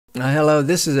Hello,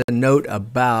 this is a note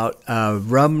about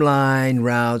Rhumb line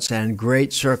routes and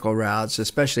Great Circle routes,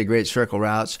 especially Great Circle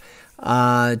routes,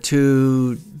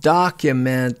 to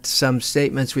document some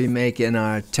statements we make in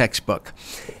our textbook.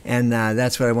 And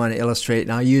that's what I want to illustrate,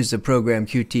 and I'll use the program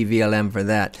qtVlm for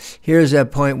that. Here's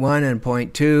point 1 and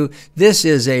point 2. This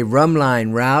is a Rhumb line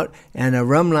route, and a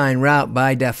Rhumb line route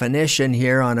by definition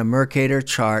here on a Mercator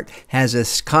chart has a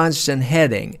constant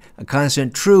heading, a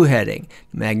constant true heading.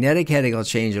 The magnetic heading will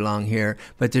change along here,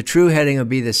 but the true heading will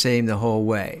be the same the whole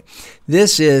way.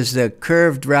 This is the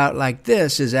curved route like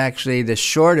this is actually the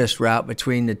shortest route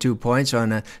between the 2 points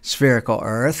on a spherical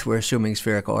Earth. We're assuming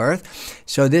spherical Earth.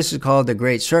 So this is called the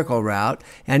Great Circle route,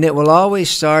 and it will always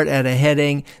start at a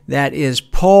heading that is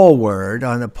poleward,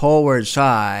 on the poleward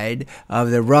side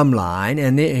of the Rhumb line,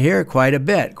 and here quite a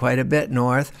bit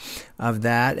north of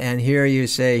that. And here you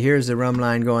say, here's the Rhumb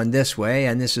line going this way,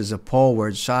 and this is the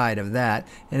poleward side of that,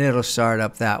 and it'll start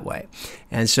up that way.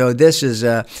 And so this is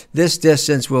this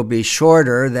distance will be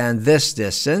shorter than this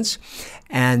distance,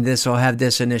 and this will have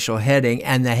this initial heading.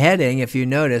 And the heading, if you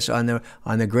notice on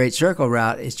the Great Circle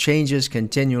route, it changes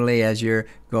continually as you're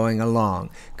going along.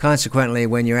 Consequently,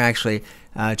 when you're actually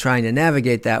trying to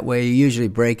navigate that way, you usually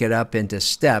break it up into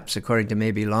steps according to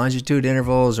maybe longitude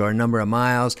intervals or number of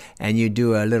miles, and you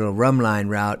do a little Rhumb line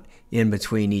route in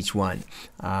between each one.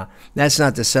 That's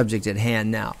not the subject at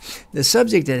hand now. The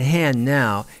subject at hand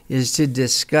now is to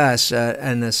discuss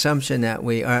an assumption that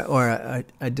we, or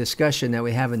a discussion that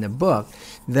we have in the book,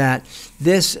 that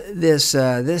this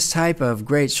type of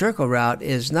Great Circle route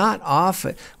is not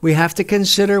often. We have to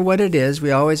consider what it is.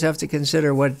 We always have to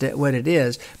consider what it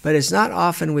is, but it's not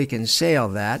often we can sail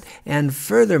that. And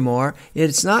furthermore,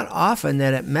 it's not often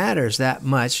that it matters that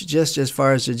much, just as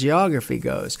far as the geography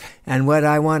goes. And what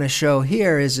I want to show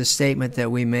here is a statement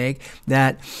that we make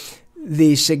that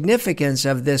the significance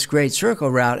of this Great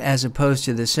Circle route, as opposed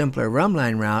to the simpler Rhumb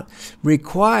line route,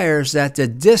 requires that the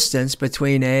distance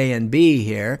between A and B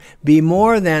here be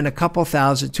more than a couple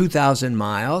thousand, 2,000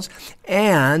 miles,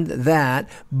 and that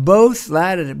both of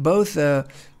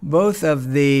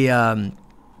the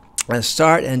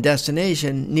start and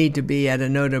destination need to be at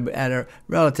a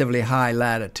relatively high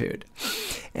latitude.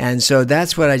 And so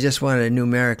that's what I just wanted to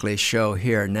numerically show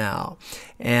here now.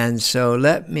 And so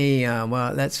let me,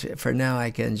 for now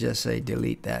I can just say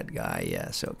delete that guy.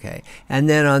 Yes, okay. And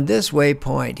then on this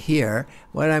waypoint here,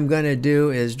 what I'm going to do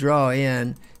is draw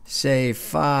in, say,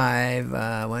 5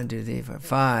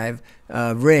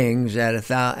 rings at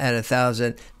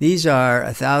 1,000. These are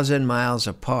 1,000 miles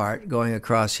apart going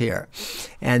across here.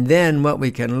 And then what we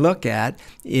can look at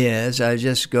is, I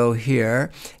just go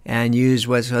here and use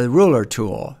what's a ruler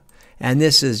tool. And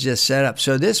this is just set up.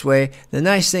 So this way, the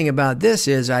nice thing about this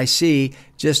is I see,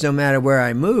 just no matter where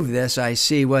I move this, I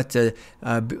see what the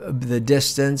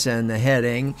distance and the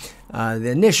heading,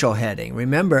 the initial heading.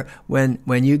 Remember, when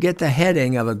you get the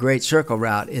heading of a Great Circle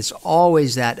route, it's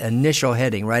always that initial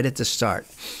heading right at the start.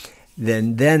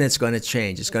 Then it's going to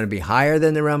change. It's going to be higher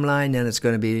than the Rhumb line, then it's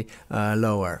going to be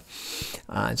lower,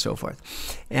 and so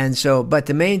forth. And so, but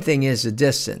the main thing is the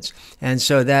distance. And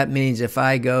so that means if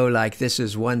I go like this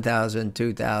is 1,000,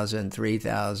 2,000,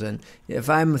 3,000, if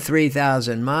I'm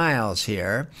 3,000 miles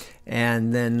here,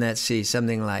 and then let's see,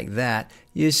 something like that,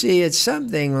 you see it's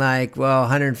something like, well,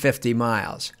 150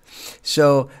 miles.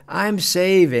 So I'm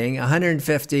saving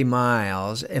 150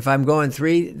 miles. If I'm going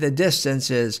the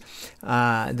distance is,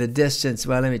 well,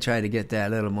 let me try to get that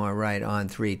a little more right on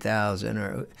 3,000,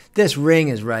 or this ring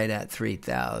is right at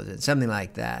 3,000, something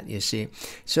like that, you see.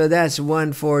 So that's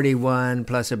 141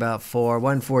 plus about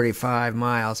 145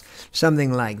 miles,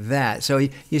 something like that. So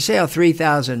you sail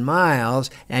 3,000 miles,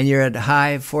 and you're at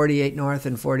high 48 north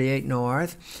and 48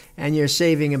 north, and you're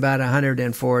saving about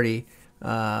 140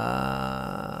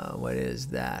 what is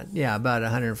that? Yeah, about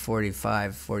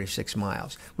 145, 46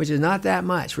 miles, which is not that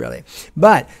much, really.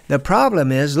 But the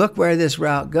problem is, look where this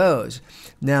route goes.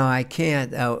 Now, I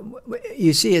can't,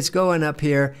 you see it's going up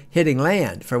here, hitting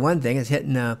land. For one thing, it's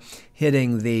hitting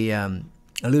the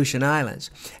Aleutian Islands.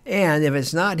 And if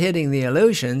it's not hitting the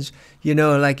Aleutians, you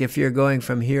know, like if you're going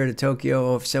from here to Tokyo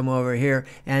or somewhere over here,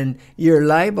 and you're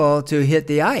liable to hit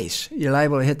the ice. You're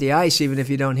liable to hit the ice even if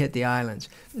you don't hit the islands.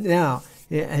 Now,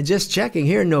 just checking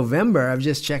here in November, I'm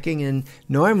just checking, and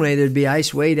normally there'd be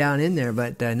ice way down in there,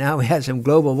 but now we have some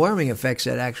global warming effects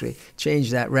that actually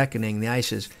change that reckoning. The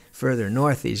ice is further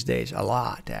north these days, a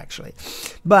lot actually.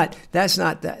 But that's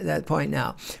not that point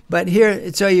now. But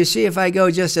here, so you see if I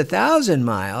go just 1,000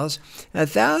 miles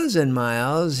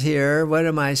here, what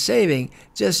am I saving?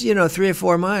 Just, you know, 3 or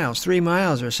 4 miles, 3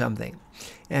 miles or something.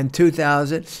 and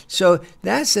 2,000. So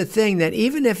that's the thing, that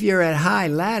even if you're at high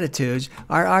latitudes,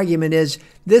 our argument is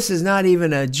this is not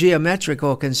even a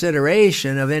geometrical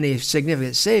consideration of any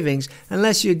significant savings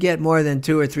unless you get more than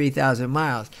 2,000 or 3,000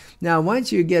 miles. Now,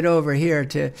 once you get over here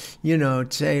to,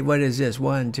 say, what is this,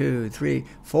 1, 2, 3,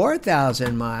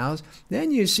 4,000 miles,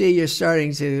 then you see you're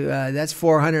starting to, that's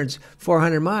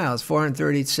 400 miles,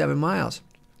 437 miles.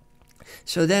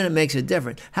 So then it makes a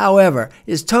difference. However,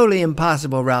 it's totally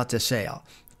impossible route to sail.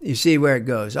 You see where it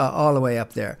goes, all the way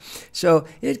up there. So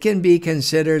it can be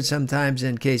considered sometimes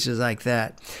in cases like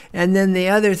that. And then the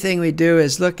other thing we do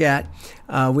is look at,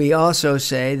 we also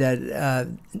say that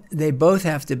they both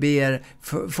have to be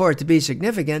for it to be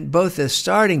significant, both the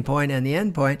starting point and the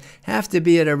end point have to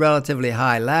be at a relatively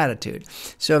high latitude.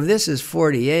 So if this is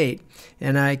 48,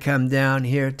 and I come down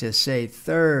here to, say,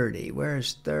 30,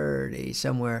 where's 30?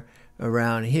 Somewhere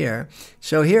around here.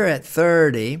 So here at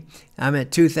 30, I'm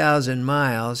at 2,000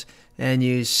 miles, and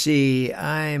you see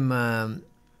I'm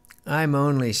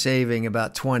only saving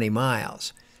about 20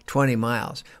 miles,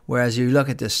 whereas you look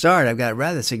at the start, I've got a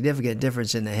rather significant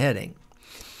difference in the heading,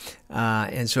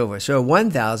 and so forth. So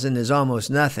 1,000 is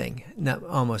almost nothing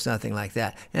like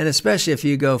that. And especially if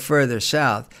you go further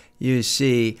south, you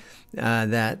see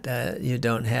that you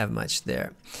don't have much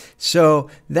there. So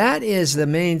that is the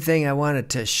main thing I wanted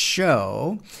to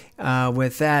show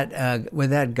with that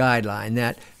guideline,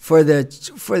 that for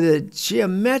the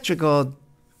geometrical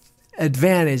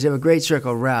advantage of a great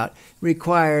circle route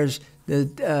requires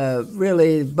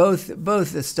really both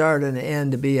the start and the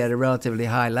end to be at a relatively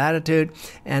high latitude,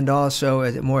 and also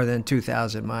at more than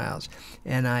 2,000 miles.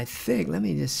 And I think, let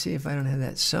me just see if I don't have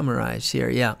that summarized here.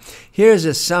 Yeah, here's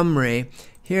a summary.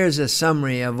 Here's a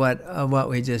summary of what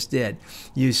we just did.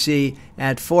 You see,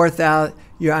 at 4,000,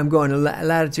 I'm going to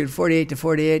latitude 48 to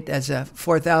 48. That's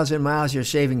 4,000 miles. You're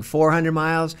saving 400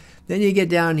 miles. Then you get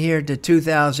down here to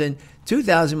 2,000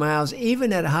 miles.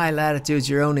 Even at high latitudes,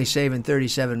 you're only saving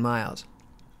 37 miles.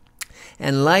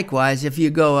 And likewise, if you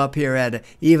go up here at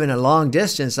even a long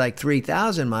distance like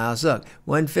 3,000 miles, look,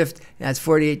 1/5, that's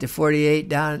 48 to 48.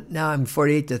 Down now I'm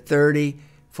 48 to 30.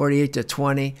 48 to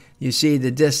 20, you see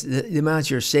the amounts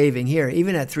you're saving here.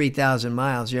 Even at 3,000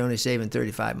 miles, you're only saving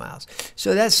 35 miles.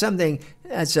 So that's something,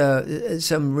 that's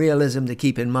some realism to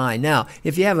keep in mind. Now,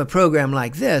 if you have a program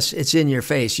like this, it's in your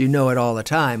face. You know it all the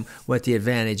time what the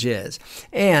advantage is.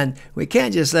 And we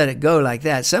can't just let it go like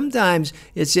that. Sometimes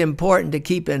it's important to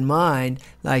keep in mind,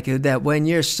 like that when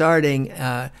you're starting,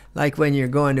 like when you're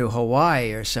going to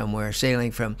Hawaii or somewhere,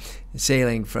 sailing from,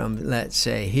 let's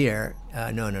say, here.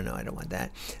 No, I don't want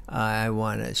that. I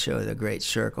want to show the great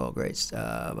circle,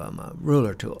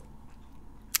 ruler tool.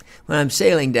 When I'm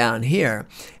sailing down here,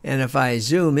 and if I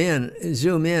zoom in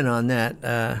on that,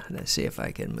 let's see if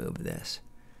I can move this.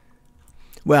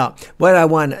 Well, what I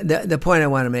want, the point I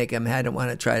want to make, I don't want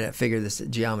to try to figure this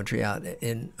geometry out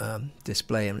in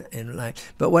display in line.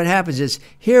 But what happens is,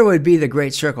 here would be the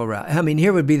Great Circle route. I mean,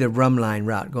 here would be the Rhumb line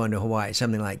route going to Hawaii,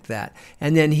 something like that.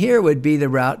 And then here would be the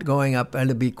route going up, and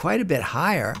it'd be quite a bit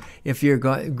higher if you're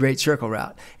going Great Circle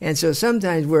route. And so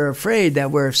sometimes we're afraid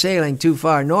that we're sailing too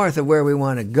far north of where we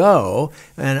want to go,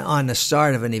 and on the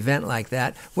start of an event like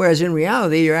that. Whereas in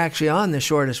reality, you're actually on the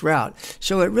shortest route.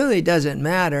 So it really doesn't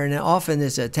matter, and often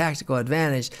it's a tactical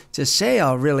advantage to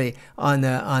sail really on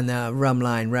the Rhumb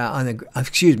line route, on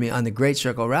the Great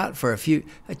Circle route for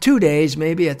 2 days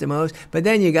maybe at the most. But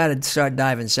then you got to start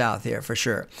diving south here for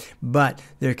sure. But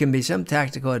there can be some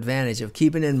tactical advantage of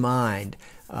keeping in mind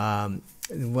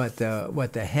what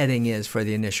the heading is for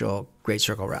the initial Great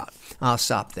Circle route. I'll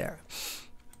stop there.